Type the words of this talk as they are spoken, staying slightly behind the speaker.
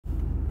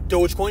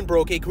Dogecoin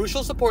broke a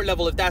crucial support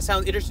level. If that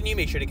sounds interesting to you,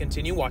 make sure to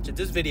continue watching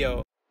this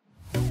video.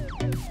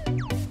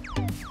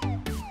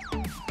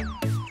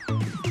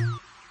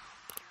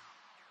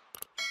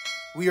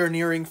 We are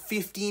nearing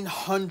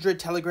 1,500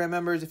 Telegram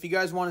members. If you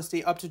guys want to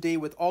stay up to date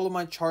with all of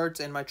my charts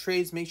and my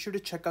trades, make sure to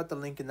check out the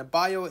link in the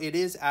bio. It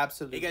is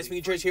absolutely free. Hey guys,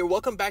 Pingu Charts here.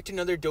 Welcome back to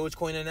another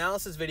Dogecoin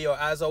analysis video.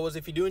 As always,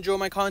 if you do enjoy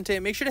my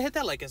content, make sure to hit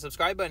that like and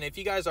subscribe button. If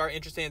you guys are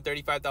interested in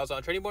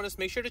 $35,000 trading bonus,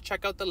 make sure to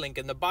check out the link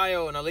in the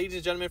bio. Now, ladies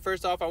and gentlemen,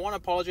 first off, I want to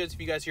apologize if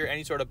you guys hear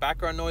any sort of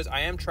background noise. I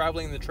am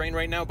traveling in the train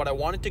right now, but I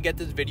wanted to get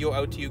this video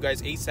out to you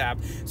guys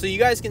ASAP. So you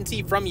guys can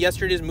see from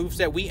yesterday's move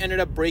set, we ended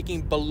up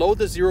breaking below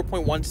the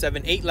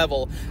 0.178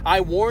 level.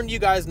 I warned you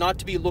guys not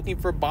to be looking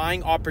for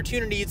buying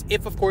opportunities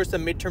if, of course, the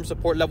midterm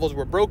support levels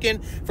were broken.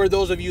 For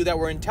those of you that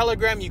were in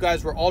Telegram, you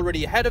guys were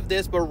already ahead of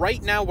this, but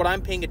right now what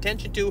I'm paying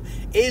attention to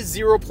is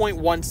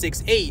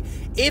 0.168.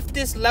 If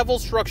this level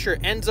structure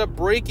ends up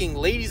breaking,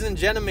 ladies and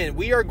gentlemen,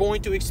 we are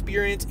going to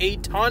experience a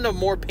ton of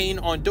more pain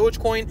on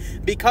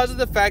Dogecoin because of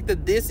the fact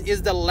that this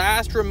is the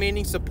last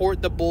remaining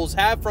support the bulls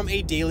have from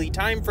a daily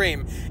time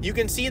frame. You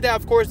can see that,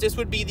 of course, this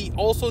would be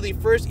also the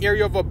first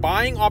area of a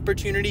buying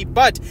opportunity,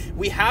 but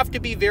we have to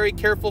be very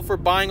careful for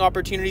buying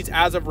opportunities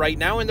as of right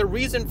now. And the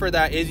reason for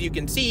that is you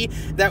can see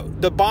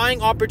that the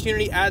buying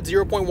opportunity at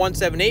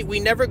 0.178, we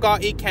never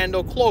got a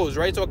candle close,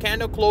 right? So a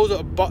candle close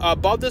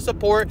above the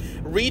support,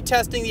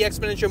 retesting the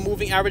exponential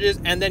moving averages,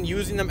 and then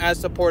using them as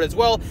support as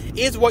well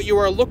is what you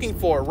are looking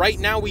for. Right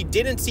now, we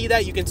didn't see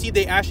that. You can see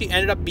they actually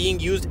ended up being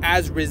used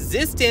as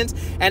resistance.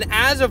 And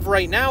as of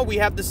right now, we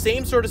have the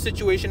same sort of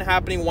situation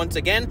happening once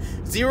again,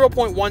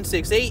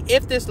 0.168.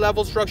 If this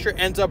level structure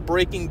ends up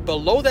breaking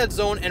below that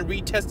zone and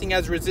retesting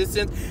as resistance,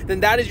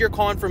 then that is your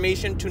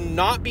confirmation to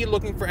not be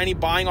looking for any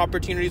buying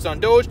opportunities on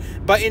Doge,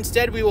 but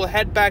instead we will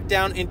head back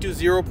down into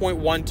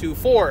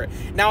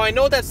 0.124. Now, I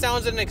know that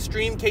sounds an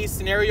extreme case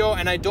scenario,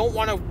 and I don't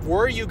want to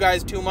worry you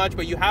guys too much,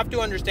 but you have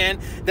to understand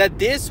that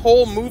this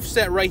whole move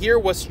set right here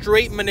was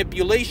straight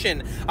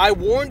manipulation. I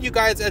warned you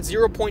guys at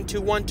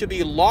 0.21 to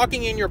be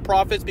locking in your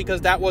profits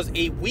because that was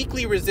a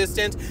weekly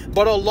resistance,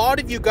 but a lot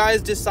of you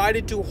guys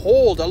decided to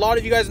hold. A lot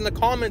of you guys in the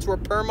comments were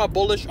perma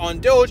bullish on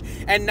Doge,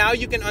 and now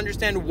you can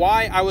understand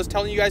why I was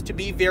telling you guys to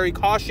be very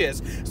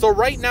cautious. So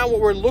right now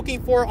what we're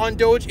looking for on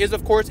Doge is,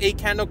 of course, a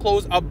candle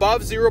close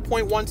above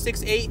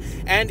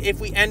 0.168, and if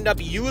we end up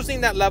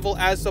using that level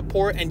as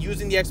support and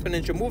using the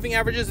exponential moving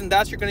averages, and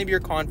that's going to be your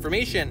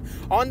confirmation.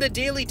 On the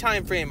daily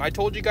time frame, I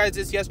told you guys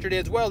this yesterday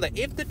as well, that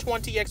if the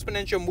 20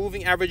 exponential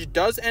moving average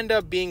does end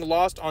up being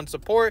lost on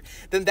support,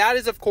 then that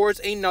is, of course,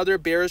 another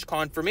bearish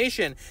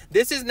confirmation.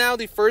 This is now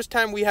the first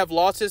time we have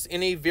lost this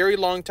in a very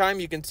long time.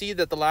 You can see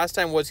that the last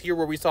time was here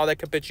where we saw that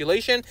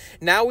capitulation.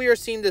 Now we are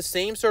seeing the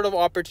same sort of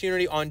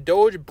opportunity on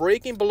Doge,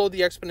 breaking below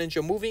the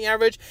exponential moving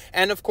average,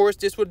 and of course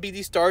this would be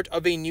the start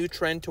of a new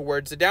trend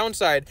towards the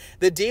downside.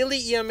 The daily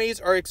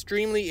EMAs are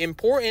extremely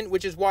important,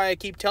 which is why I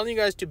keep telling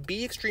you guys to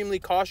be extremely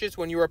cautious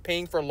when you are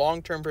paying for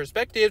long-term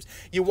perspectives.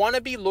 You want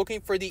to be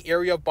looking for the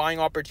area of buying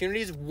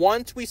opportunities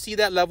once we see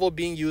that level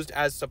being used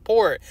as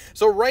support.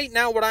 So right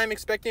now what I'm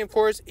expecting, of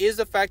course, is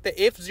the fact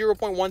that if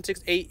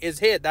 0.168 is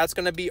hit, that's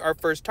going to be our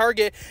first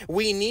target.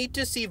 We need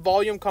to see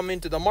volume come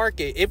into the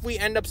market. If we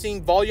end up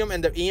seeing volume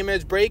and the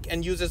EMAs break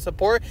and use as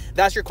support,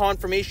 that's your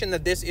confirmation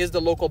that this is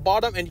the local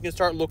bottom and you can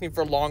start looking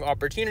for long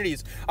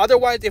opportunities.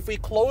 Otherwise, if we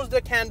close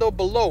the candle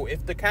below,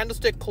 if the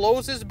candlestick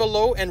closes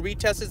below and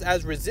retests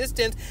as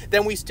resistance,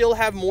 then we still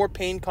have more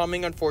pain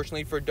coming,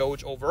 unfortunately, for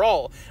Doge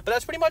overall. But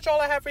that's pretty much all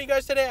I have for you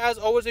guys today. As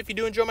always, if you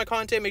do enjoy my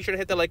content, make sure to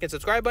hit the like and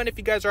subscribe button. If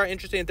you guys are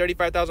interested in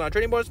 $35,000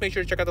 trading bonus, make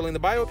sure to check out the link in the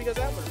bio if you guys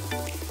have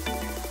one.